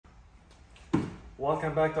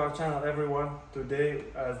Welcome back to our channel, everyone. Today,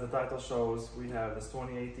 as the title shows, we have this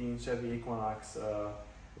 2018 Chevy Equinox. The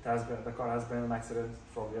car has been in an accident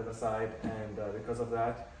from the other side, and because of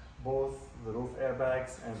that, both the roof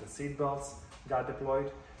airbags and the seat belts got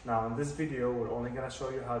deployed. Now, in this video, we're only going to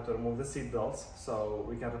show you how to remove the seat belts so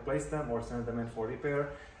we can replace them or send them in for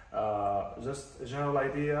repair. Just a general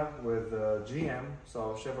idea with GM,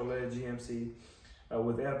 so Chevrolet GMC.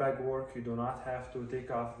 With airbag work, you do not have to take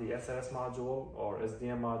off the SLS module or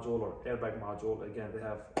SDM module or airbag module. Again, it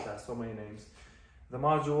has so many names. The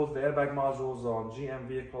modules, the airbag modules on GM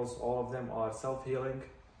vehicles, all of them are self-healing.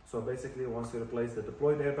 So basically, once you replace the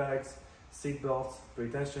deployed airbags, seat belts,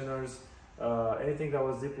 pretensioners, anything that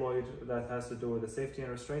was deployed that has to do with the safety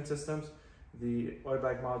and restraint systems, the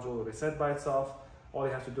airbag module will reset by itself. All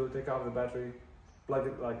you have to do is take out the battery, plug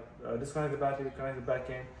it, disconnect the battery, connect it back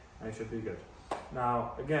in, and it should be good.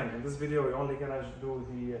 Now, again, in this video, we're only gonna do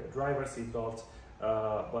the driver seat belt,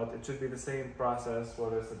 but it should be the same process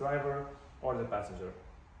whether it's the driver or the passenger.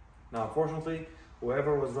 Now, unfortunately,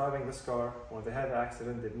 whoever was driving this car when they had the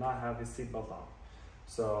accident did not have his seat belt on.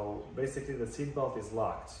 So basically, the seat belt is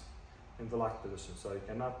locked in the locked position. So you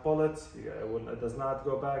cannot pull it. It does not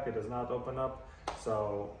go back. It does not open up.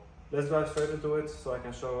 So let's dive straight into it so I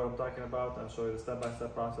can show what I'm talking about and show you the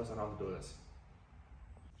step-by-step process on how to do this.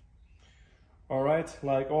 All right,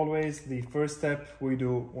 like always, the first step we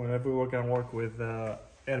do whenever we're gonna work with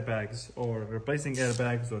airbags or replacing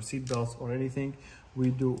airbags or seat belts or anything,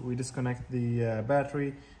 we disconnect the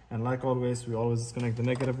battery, and like always, we always disconnect the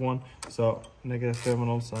negative one, so negative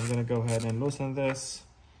terminal. So I'm gonna go ahead and loosen this.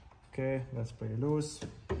 Okay, that's pretty loose.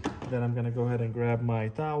 Then I'm gonna go ahead and grab my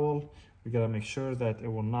towel. We gotta make sure that it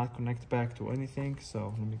will not connect back to anything.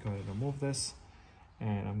 So let me go ahead and remove this.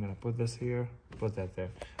 And I'm gonna put this here, put that there.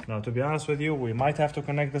 Now, to be honest with you, we might have to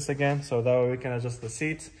connect this again so that way we can adjust the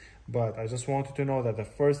seats, but I just wanted to know that the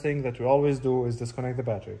first thing that we always do is disconnect the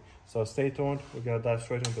battery. So stay tuned, we're gonna dive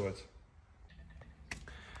straight into it.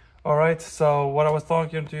 All right, so what I was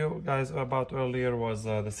talking to you guys about earlier was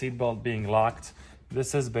the seat belt being locked.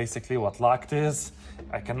 This is basically what locked is.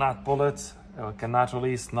 I cannot pull it, I cannot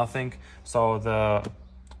release, nothing. So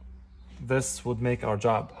this would make our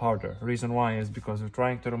job harder. Reason why is because we're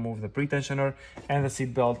trying to remove the pretensioner and the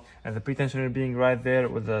seat belt, and the pretensioner being right there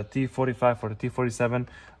with the T45 or the T47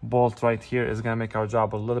 bolt right here is gonna make our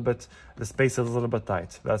job a little bit, the space is a little bit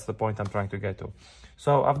tight. That's the point I'm trying to get to.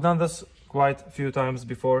 So I've done this quite a few times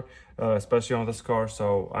before, especially on this car.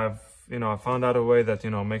 So I found out a way that,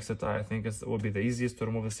 makes it, I think it will be the easiest to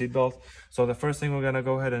remove the seat belt. So the first thing we're gonna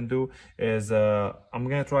go ahead and do is I'm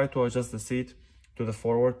gonna try to adjust the seat to the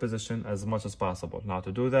forward position as much as possible. Now,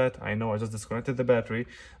 to do that, I know I just disconnected the battery,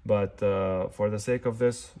 but for the sake of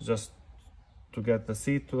this, just to get the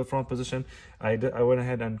seat to the front position, I went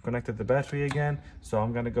ahead and connected the battery again. So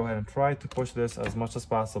I'm gonna go ahead and try to push this as much as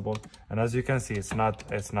possible. And as you can see, it's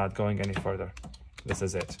not going any further. This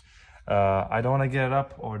is it. I don't wanna get it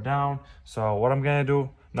up or down. So what I'm gonna do,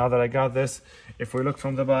 now that I got this, if we look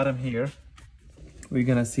from the bottom here, we're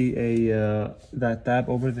gonna see that tab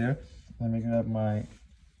over there. Let me grab my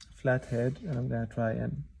flathead and I'm gonna try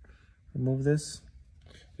and remove this.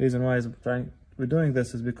 The reason why we're doing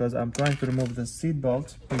this is because I'm trying to remove the seat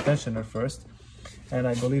belt pretensioner first, and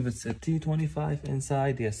I believe it's a T25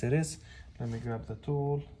 inside. Yes, it is. Let me grab the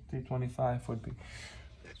tool. T25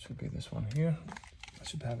 should be this one here. I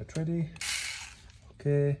should have it ready.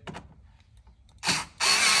 Okay. There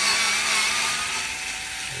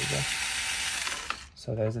we go.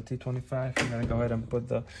 So there's a T25. I'm gonna go ahead and put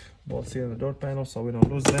the bolts here in the door panel so we don't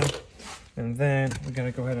lose them. And then we're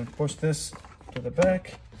gonna go ahead and push this to the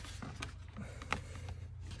back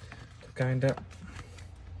to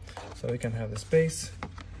so we can have the space.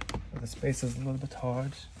 The space is a little bit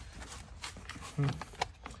hard.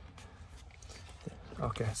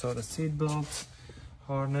 Okay, so the seat belt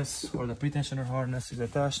harness or the pretensioner harness is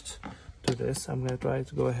attached to this. I'm gonna try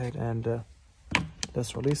to go ahead and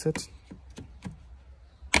just release it.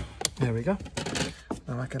 There we go.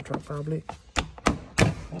 Now I can try probably.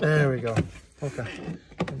 There we go. Okay.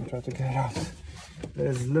 Let me try to get it out.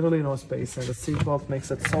 There's literally no space, and the seat belt makes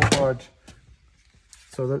it so hard.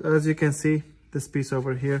 So that, as you can see, this piece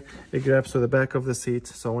over here, it grabs to the back of the seat.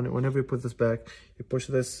 So whenever you put this back, you push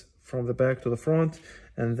this from the back to the front,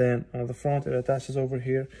 and then on the front it attaches over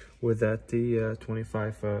here with that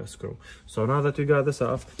T25 screw. So now that we got this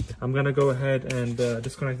off, I'm gonna go ahead and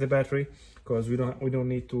disconnect the battery, because we don't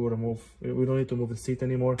need to move the seat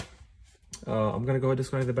anymore. I'm gonna go ahead and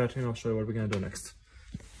disconnect the battery, and I'll show you what we're gonna do next.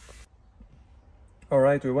 All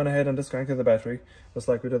right, we went ahead and disconnected the battery just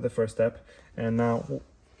like we did the first step, and now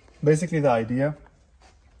basically the idea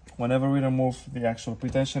whenever we remove the actual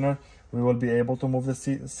pretensioner, we will be able to move the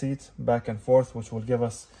seat back and forth, which will give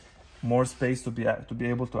us more space to be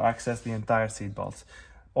able to access the entire seat belt.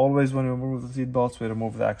 Always when we remove the seat belts, we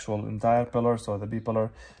remove the actual entire pillar, so the B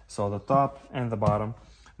pillar, so the top and the bottom.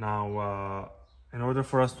 Now, in order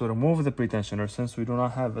for us to remove the pretensioner, since we do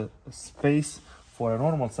not have a space for a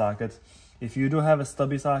normal socket, if you do have a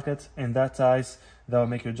stubby socket in that size, that will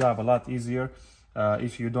make your job a lot easier.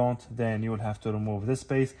 If you don't, then you will have to remove this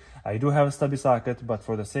space. I do have a stubby socket, but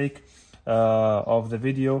for the sake of the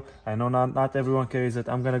video, I know not everyone carries it.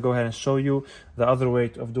 I'm gonna go ahead and show you the other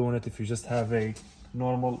way of doing it if you just have a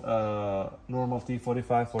normal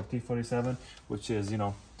T45 or T47, which is, you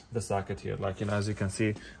know, the socket here. Like, you know, as you can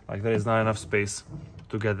see, like there is not enough space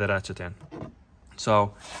to get the ratchet in.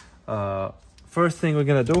 So first thing we're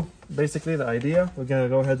gonna do, basically the idea, we're gonna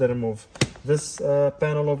go ahead and remove this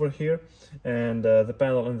panel over here and the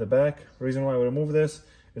panel in the back. Reason why we remove this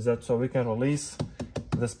is that so we can release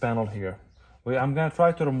this panel here. I'm gonna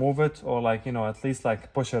try to remove it, or like, you know, at least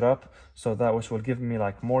like push it up, so that which will give me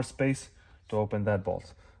like more space to open that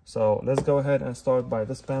bolt. So let's go ahead and start by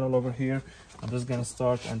this panel over here. I'm just gonna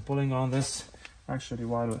start and pulling on this. Actually,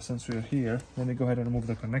 since we're here, let me go ahead and remove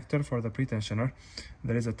the connector for the pretensioner.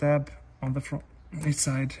 There is a tab on the front each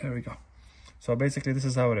side. Here we go. So basically this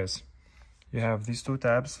is how it is. You have these two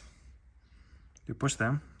tabs, you push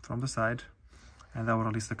them from the side, and that will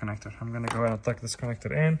release the connector. I'm gonna go ahead and tuck this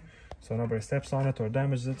connector in so nobody steps on it or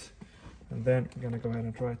damages it. And then I'm gonna go ahead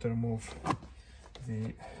and try to remove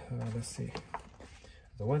the let's see,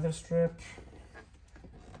 the weather strip.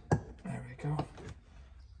 There we go.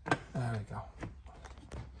 There we go.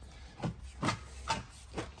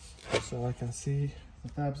 So I can see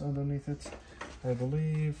the tabs underneath it. I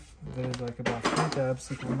believe there's like about 3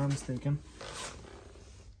 tabs, if I'm not mistaken.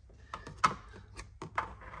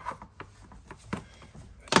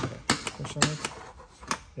 Push on it.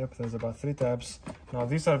 Yep, there's about 3 tabs. Now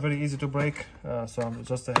these are very easy to break, so I'm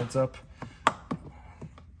just a heads up.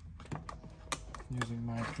 Using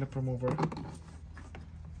my clip remover.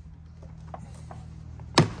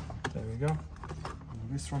 There we go.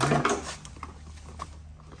 Release from here.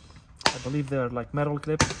 I believe they are like metal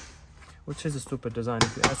clips, which is a stupid design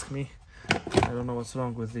if you ask me. I don't know what's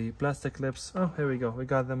wrong with the plastic clips. Oh, here we go. We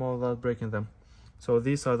got them all without breaking them. So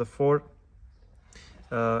these are the 4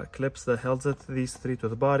 clips that holds it. These 3 to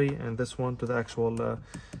the body and this one to the actual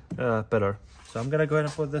pillar. So I'm gonna go ahead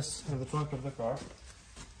and put this in the trunk of the car.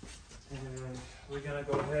 And we're gonna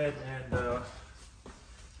go ahead and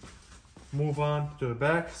move on to the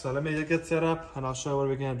back. So let me get set up and I'll show you what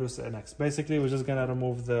we're gonna do next. Basically, we're just gonna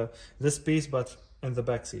remove this piece, but in the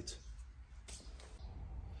back seat.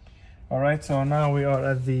 All right, so now we are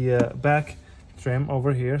at the back trim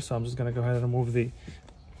over here. So I'm just gonna go ahead and remove the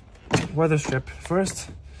weather strip first,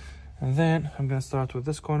 and then I'm gonna start with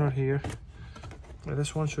this corner here.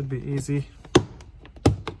 This one should be easy,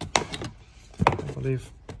 I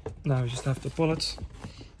believe. Now you just have to pull it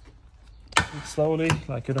slowly,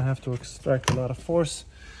 like you don't have to extract a lot of force.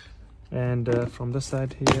 And from this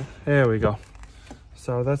side here, there we go.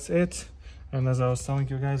 So that's it. And as I was telling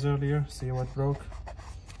you guys earlier, see what broke?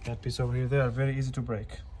 That piece over here. They are very easy to break,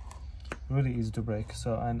 really easy to break.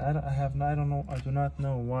 So, and I do not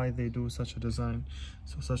know why they do such a design,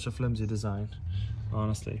 such a flimsy design,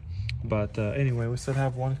 honestly. But anyway, we still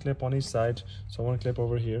have 1 clip on each side, so 1 clip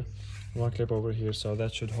over here, 1 clip over here, so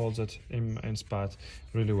that should hold it in spot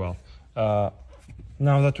really well.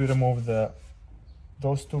 Now that we remove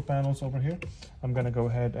those 2 panels over here, I'm gonna go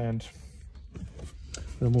ahead and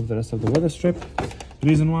remove the rest of the weather strip. The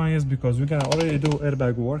reason why is because we're gonna already do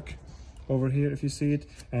airbag work over here, if you see it,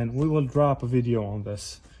 and we will drop a video on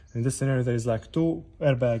this. In this scenario, there is like 2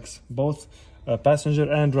 airbags, both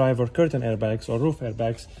passenger and driver curtain airbags or roof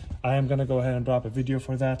airbags. I am gonna go ahead and drop a video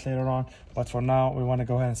for that later on, but for now we want to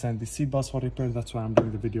go ahead and send the seat belts for repair. That's why I'm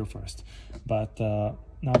doing the video first. But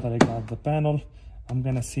now that I got the panel, I'm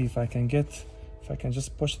gonna see if I can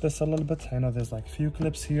just push this a little bit. I know there's like few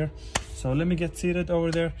clips here, so let me get seated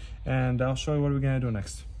over there and I'll show you what we're gonna do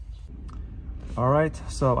next. All right,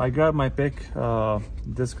 so I grabbed my pick.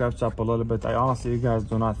 This scratched up a little bit. I honestly, you guys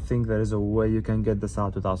do not think there is a way you can get this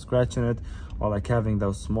out without scratching it or like having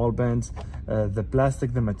those small bends. The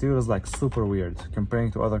plastic, the material is like super weird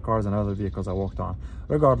comparing to other cars and other vehicles I walked on.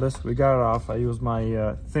 Regardless, we got it off. I used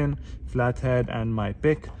my thin flat head and my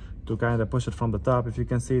pick to kind of push it from the top, if you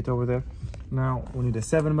can see it over there. Now we need a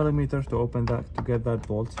 7mm to open that, to get that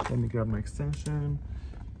bolt. Let me grab my extension,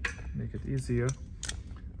 make it easier.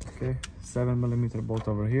 Okay, 7mm bolt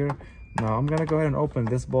over here. Now I'm gonna go ahead and open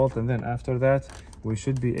this bolt, and then after that we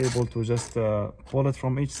should be able to just pull it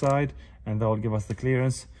from each side, and that will give us the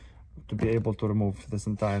clearance. to be able to remove this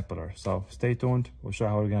entire pillar. So stay tuned, we'll show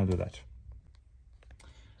how we're gonna do that.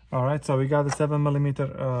 All right, so we got the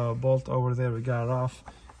 7mm bolt over there, we got it off,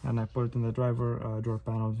 and I put it in the driver door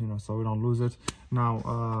panel, you know, so we don't lose it.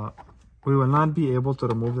 Now, we will not be able to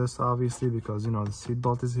remove this, obviously, because, you know, the seat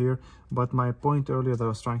belt is here. But my point earlier that I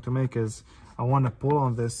was trying to make is I want to pull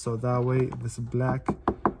on this so that way this black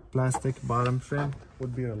plastic bottom trim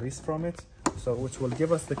would be released from it, so which will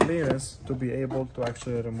give us the clearance to be able to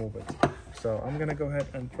actually remove it. So I'm gonna go ahead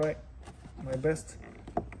and try my best.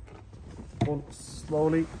 Pull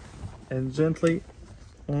slowly and gently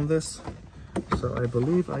on this. So I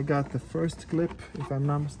believe I got the first clip, if I'm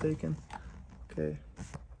not mistaken. Okay.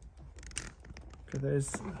 There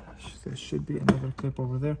should be another clip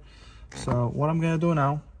over there. So what I'm gonna do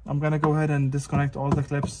now, I'm gonna go ahead and disconnect all the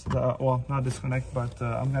clips. Well, not disconnect, but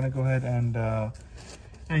I'm gonna go ahead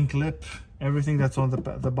and clip everything that's on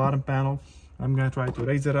the bottom panel. I'm gonna try to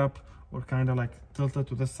raise it up or kind of like tilt it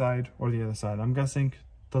to this side or the other side. I'm guessing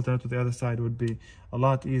tilting it to the other side would be a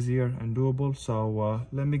lot easier and doable. So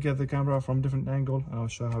let me get the camera from a different angle and I'll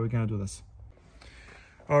show you how we're gonna do this.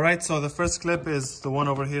 All right, so the first clip is the one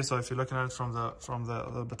over here. So if you're looking at it from the a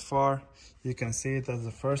little bit far, you can see it as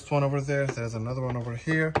the first one over there. There's another one over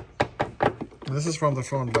here. And this is from the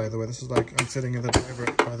front, by the way. This is like I'm sitting in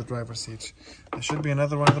the by the driver's seat. There should be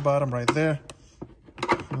another one at the bottom right there.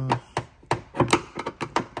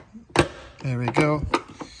 There we go.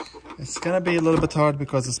 It's gonna be a little bit hard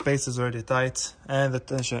because the space is already tight and the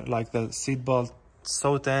tension, like the seat belt,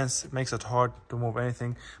 so tense, it makes it hard to move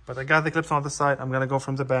anything. But I got the clips on the side. I'm gonna go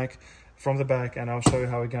from the back, and I'll show you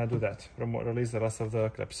how we're gonna do that. Release the rest of the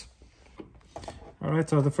clips. All right,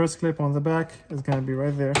 so the first clip on the back is gonna be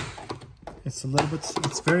right there. It's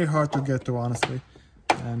very hard to get to, honestly.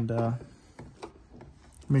 And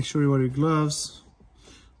make sure you wear your gloves.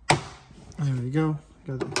 There we go.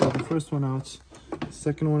 Got the first one out. The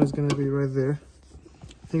second one is gonna be right there.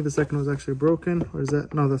 I think the second one is actually broken, or is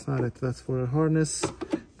that? No, that's not it. That's for a harness.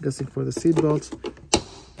 I'm guessing for the seat belt.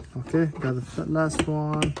 Okay, got the last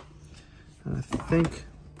one. And I think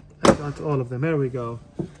I got all of them. There we go.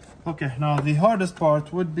 Okay, now the hardest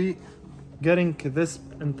part would be getting this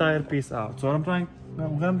entire piece out. So what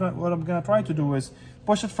I'm gonna try to do is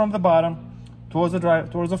push it from the bottom towards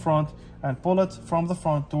the front, and pull it from the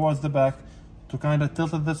front towards the back to kind of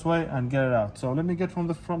tilt it this way and get it out. So let me get from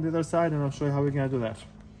the other side and I'll show you how we're gonna do that.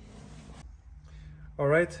 All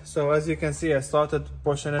right, so as you can see, I started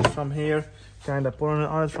pushing it from here, kind of pulling it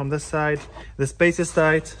on it from this side. The space is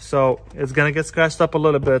tight, so it's gonna get scratched up a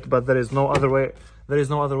little bit, but there is no other way. There is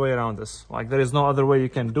no other way around this. Like, there is no other way you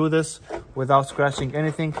can do this without scratching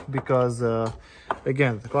anything, because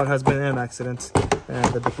again, the car has been in an accident and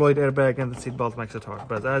the deployed airbag and the seatbelt makes it hard.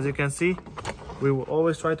 But as you can see, we will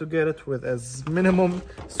always try to get it with as minimum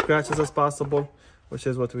scratches as possible, which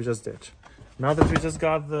is what we just did. Now that we just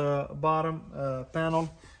got the bottom panel,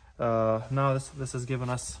 now this has given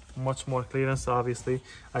us much more clearance. Obviously,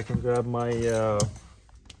 I can grab my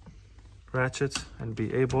ratchet and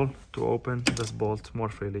be able to open this bolt more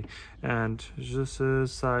freely. And this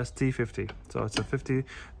is size T50, so it's a 50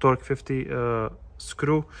 torque 50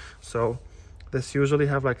 screw. So this usually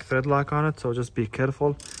have like thread lock on it, so just be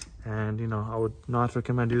careful. And you know, I would not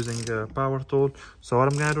recommend using a power tool. So what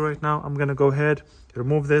I'm gonna do right now, I'm gonna go ahead,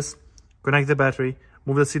 remove this, connect the battery,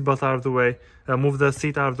 move the seat belt out of the way, move the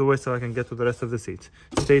seat out of the way so I can get to the rest of the seat.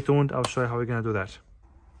 Stay tuned, I'll show you how we're gonna do that.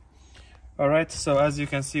 All right, so as you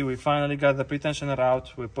can see, we finally got the pretensioner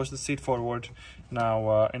out. We pushed the seat forward.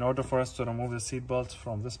 Now, in order for us to remove the seat belt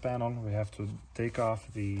from this panel, we have to take off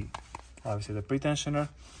obviously the pretensioner.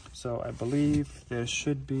 So I believe there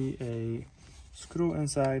should be a screw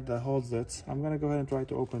inside that holds it. I'm gonna go ahead and try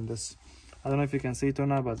to open this. I don't know if you can see it or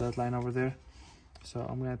not, but that line over there. So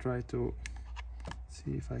I'm gonna try to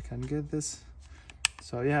see if I can get this.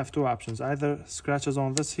 So you have two options, either scratches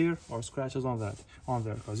on this here or scratches on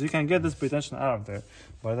there, because you can get this pretensioner out of there,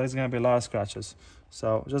 but there's gonna be a lot of scratches.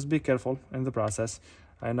 So just be careful in the process.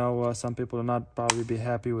 I know some people will not probably be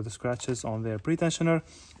happy with the scratches on their pretensioner,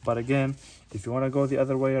 but again, if you want to go the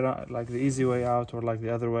other way around, like the easy way out or like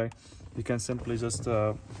the other way, you can simply just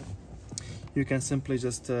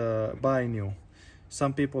buy new.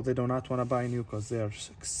 Some people, they do not want to buy new because they are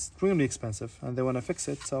extremely expensive and they want to fix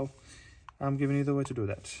it. So I'm giving you the way to do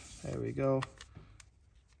that. There we go.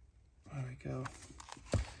 There we go.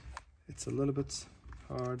 It's a little bit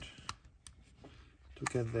hard to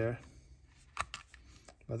get there,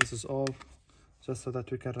 but this is all just so that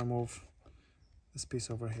we can remove this piece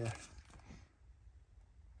over here.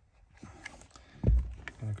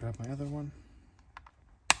 I'm gonna grab my other one.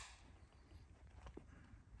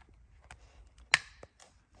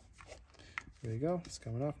 Here we go, it's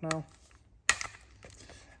coming off now.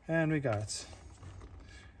 And we got it.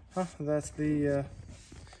 That's the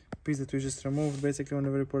piece that we just removed. Basically,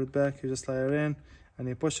 whenever you put it back, you just slide it in and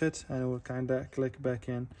you push it, and it will kind of click back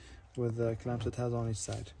in with the clamps it has on each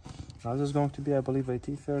side. Now this is going to be, I believe, a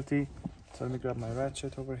T30. So let me grab my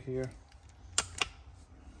ratchet over here.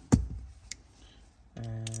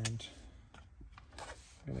 And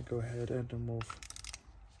I'm gonna go ahead and remove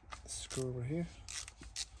the screw over here.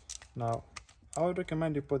 Now, I would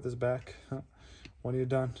recommend you put this back when you're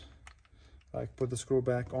done. Like, put the screw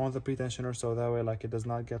back on the pretensioner so that way, like, it does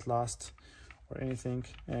not get lost or anything.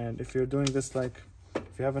 And if you're doing this, like,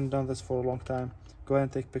 if you haven't done this for a long time, go ahead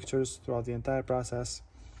and take pictures throughout the entire process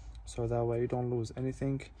so that way you don't lose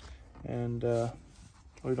anything, and or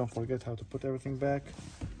you don't forget how to put everything back.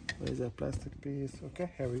 Where is that plastic piece? Okay,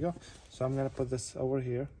 here we go. So I'm gonna put this over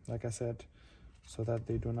here, like I said, so that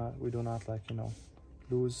we do not like, you know,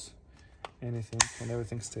 lose anything, and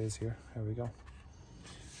everything stays here. Here we go.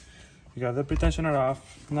 We got the pretensioner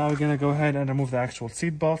off. Now we're gonna go ahead and remove the actual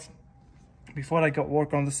seat belt. Before I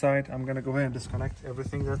work on the side, I'm gonna go ahead and disconnect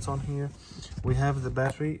everything that's on here. We have the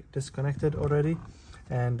battery disconnected already,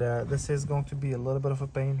 and this is going to be a little bit of a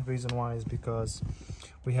pain. Reason why is because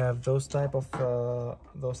we have those type of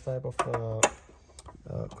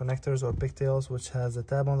connectors or pigtails, which has a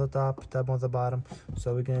tab on the top, tab on the bottom.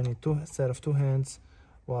 So we're gonna need set of two hands.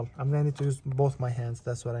 Well, I'm gonna need to use both my hands,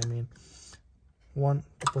 that's what I mean. One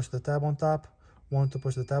to push the tab on top, one to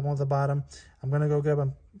push the tab on the bottom. I'm gonna go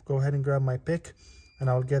ahead and grab my pick, and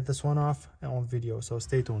I'll get this one off on video, so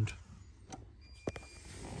stay tuned.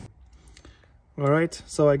 All right,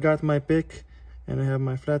 so I got my pick and I have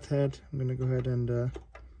my flathead. I'm gonna go ahead and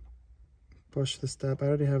push this tab. I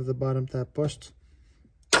already have the bottom tab pushed.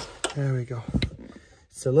 There we go.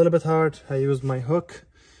 It's a little bit hard. I used my hook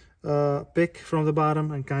pick from the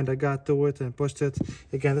bottom and kind of got to it and pushed it.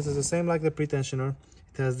 Again, this is the same like the pretensioner.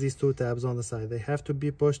 It has these two tabs on the side. They have to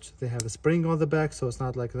be pushed. They have a spring on the back, so it's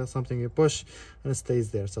not like that's something you push and it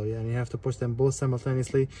stays there. So yeah, and you have to push them both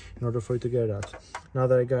simultaneously in order for you to get it out. Now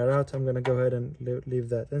that I got it out, I'm gonna go ahead and leave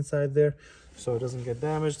that inside there so it doesn't get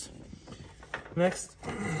damaged. Next,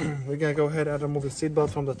 we're gonna go ahead and remove the seat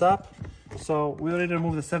belt from the top. So we already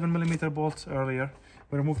removed the 7mm bolt earlier.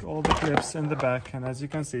 We removed all the clips in the back, and as you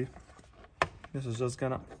can see, this is just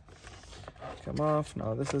gonna come off.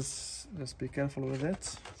 Now this is, just be careful with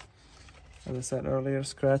it. As I said earlier,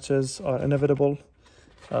 scratches are inevitable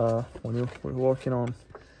when we're working on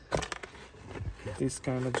these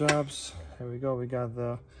kind of jobs. Here we go, we got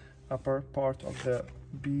the upper part of the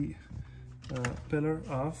B pillar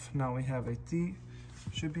off. Now we have a T,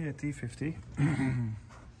 should be a T50.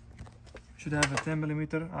 Should have a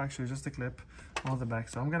 10mm, actually just a clip on the back.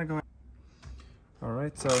 So I'm gonna go ahead. All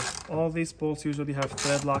right, so all these bolts usually have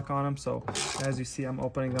thread lock on them. So as you see, I'm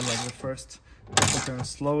opening them like the first. Open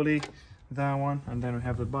slowly, that one, and then we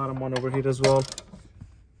have the bottom one over here as well.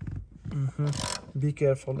 Be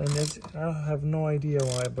careful. And I have no idea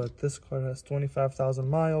why, but this car has 25,000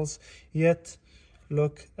 miles. Yet,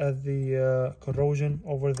 look at the corrosion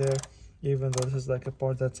over there, even though this is like a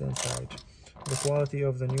part that's inside. The quality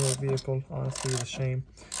of the newer vehicle, honestly, is a shame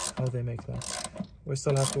how they make them. We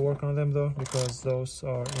still have to work on them though, because those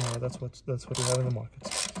are, you know, that's what we have in the market.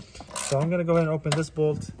 So I'm gonna go ahead and open this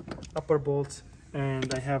bolt, upper bolt,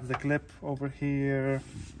 and I have the clip over here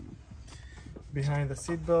behind the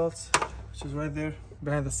seat belt, which is right there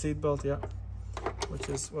behind the seat belt, yeah, which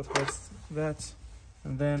is what holds that.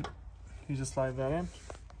 And then you just slide that in.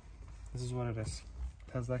 This is what it is.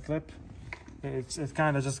 It has that clip. It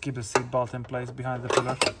kind of just keeps the seat belt in place behind the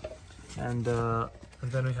pillar, and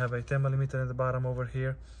then we have a 10mm in the bottom over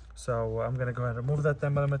here. So I'm gonna go ahead and remove that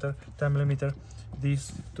 10mm,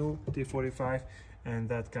 these two T45, and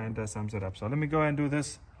that kind of sums it up. So let me go ahead and do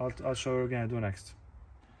this. I'll show you what we're gonna do next.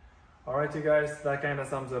 All right, you guys, that kind of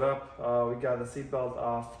sums it up. We got the seat belt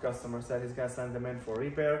off. Customer said he's gonna send them in for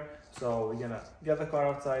repair. So we're gonna get the car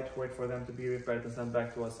outside, wait for them to be repaired and sent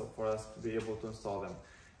back to us for us to be able to install them.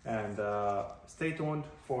 And stay tuned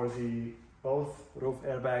for the both roof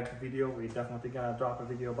airbag video. We're definitely gonna drop a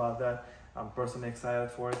video about that. I'm personally excited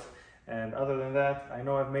for it. And other than that, I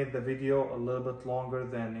know I've made the video a little bit longer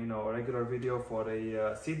than, you know, a regular video for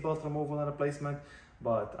a seatbelt removal and replacement,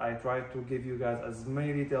 but I try to give you guys as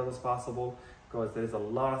many details as possible, because there's a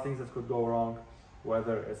lot of things that could go wrong,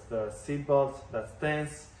 whether it's the seatbelt that's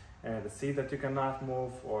tense and the seat that you cannot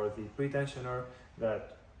move, or the pretensioner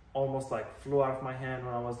that almost like flew out of my hand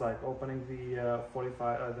when I was like opening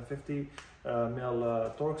the 50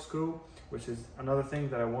 mil torque screw, which is another thing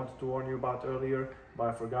that I wanted to warn you about earlier, but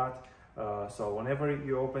I forgot. So whenever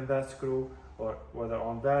you open that screw or whether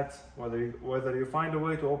on that, whether you find a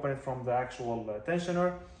way to open it from the actual tensioner,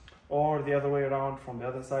 or the other way around from the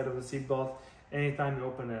other side of the seat belt. Anytime you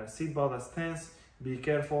open a seat belt that's tense, be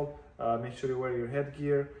careful. Make sure you wear your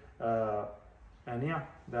headgear, and yeah,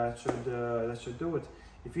 that should do it.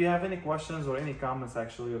 If you have any questions or any comments,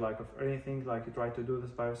 actually, like if anything, like you try to do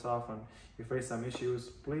this by yourself and you face some issues,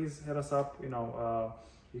 please hit us up.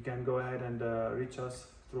 You can go ahead and reach us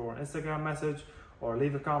through our Instagram message or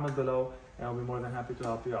leave a comment below, and I'll be more than happy to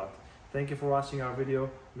help you out. Thank you for watching our video.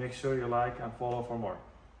 Make sure you like and follow for more.